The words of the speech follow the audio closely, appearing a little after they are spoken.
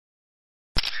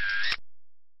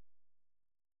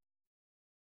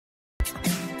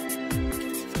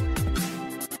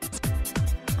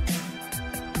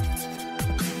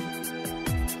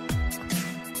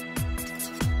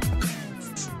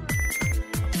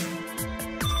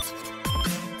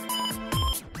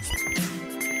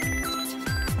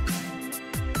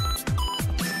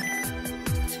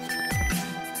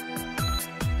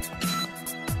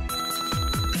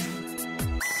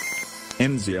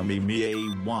In Xiaomi Mi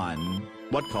A1,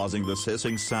 what causing this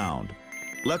hissing sound?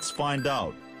 Let's find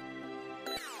out.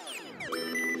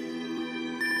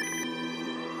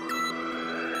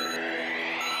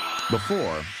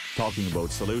 Before talking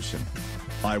about solution,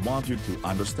 I want you to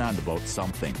understand about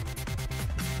something.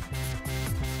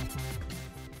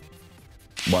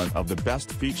 One of the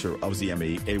best feature of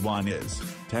Xiaomi A1 is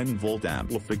 10-volt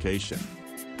amplification.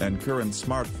 And current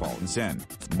smartphones in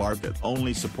market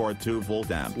only support 2-volt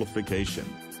amplification.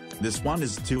 This one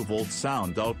is 2-volt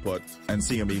sound output, and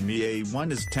Xiaomi Mi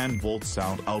A1 is 10-volt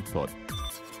sound output.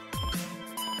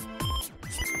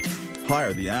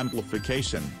 Higher the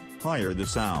amplification, higher the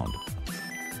sound.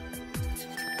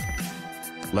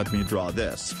 Let me draw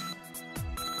this.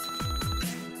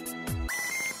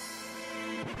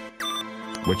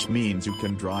 Which means you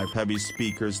can drive heavy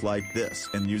speakers like this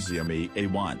in Xiaomi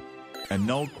A1. And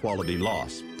no quality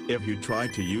loss. If you try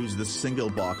to use this single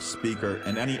box speaker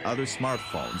in any other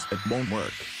smartphones, it won't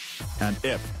work. And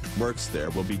if works, there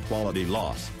will be quality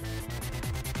loss.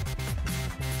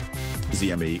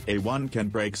 Xiaomi A1 can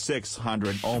break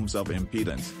 600 ohms of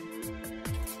impedance.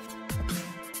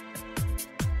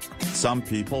 Some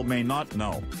people may not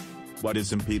know what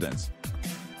is impedance.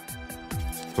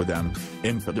 For them,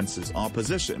 impedance is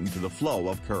opposition to the flow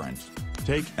of current.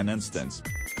 Take an instance.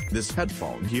 This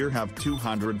headphone here have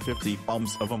 250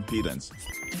 ohms of impedance.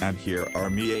 And here are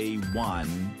Mi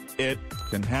A1, it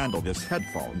can handle this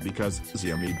headphone because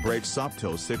Xiaomi breaks up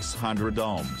to 600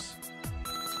 ohms.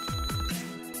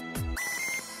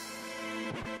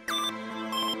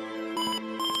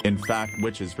 In fact,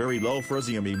 which is very low for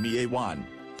Xiaomi Mi A1.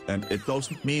 And it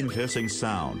doesn't mean hissing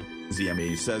sound.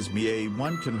 Xiaomi says Mi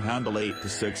A1 can handle 8 to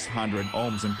 600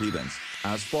 ohms impedance.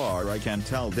 As far I can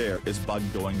tell, there is bug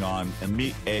going on in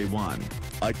Mi A1.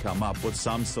 I come up with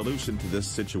some solution to this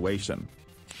situation.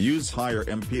 Use higher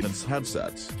impedance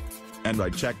headsets. And I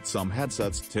checked some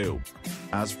headsets too.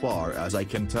 As far as I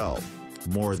can tell,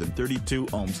 more than 32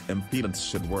 ohms impedance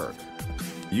should work.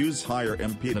 Use higher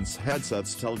impedance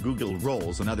headsets till Google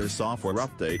rolls another software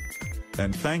update.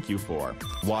 And thank you for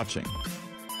watching.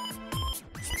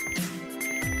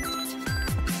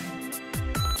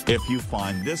 If you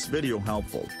find this video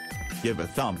helpful, give a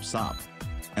thumbs up.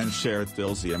 And share it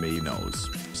till Xiaomi knows.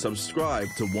 Subscribe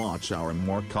to watch our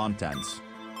more contents.